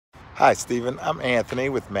Hi, Stephen. I'm Anthony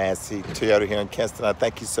with Massey, Toyota here in Kinston. I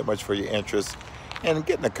thank you so much for your interest in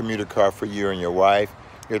getting a commuter car for you and your wife.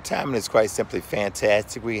 Your timing is quite simply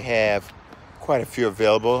fantastic. We have quite a few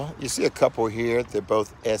available. You see a couple here. They're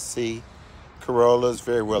both SC Corollas,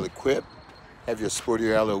 very well equipped. Have your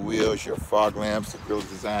sporty alloy wheels, your fog lamps, the grill is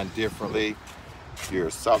designed differently, your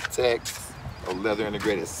soft text or leather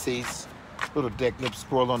integrated seats, little deck lip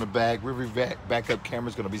spoil on the back. Rear backup camera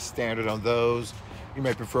is going to be standard on those. You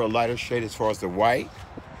may prefer a lighter shade as far as the white.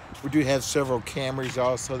 We do have several Camrys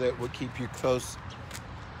also that will keep you close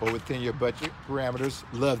or within your budget parameters.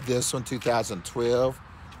 Love this one, 2012.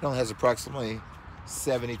 It only has approximately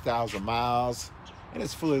 70,000 miles. And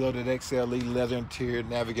it's fully loaded XLE leather interior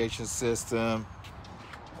navigation system.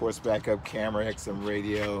 Of course, backup camera, XM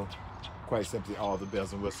radio. Quite simply all the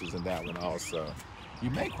bells and whistles in that one also. You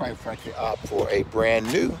may quite frankly opt for a brand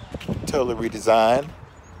new, totally redesigned,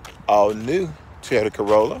 all new Toyota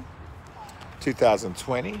Corolla,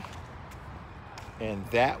 2020. And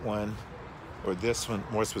that one, or this one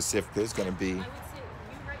more specifically, is going to be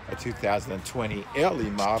a 2020 LE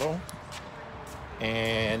model.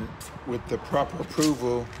 And with the proper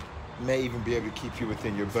approval, may even be able to keep you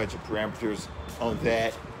within your budget parameters on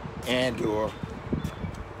that, and or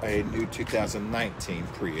a new 2019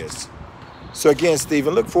 Prius. So again,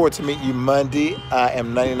 Stephen, look forward to meeting you Monday. I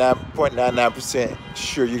am 99.99%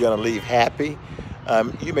 sure you're going to leave happy.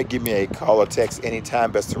 You may give me a call or text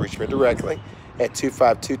anytime. Best to reach me directly at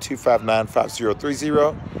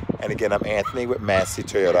 252-259-5030. And again, I'm Anthony with Massey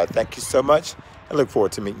Toyota. Thank you so much and look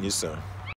forward to meeting you soon.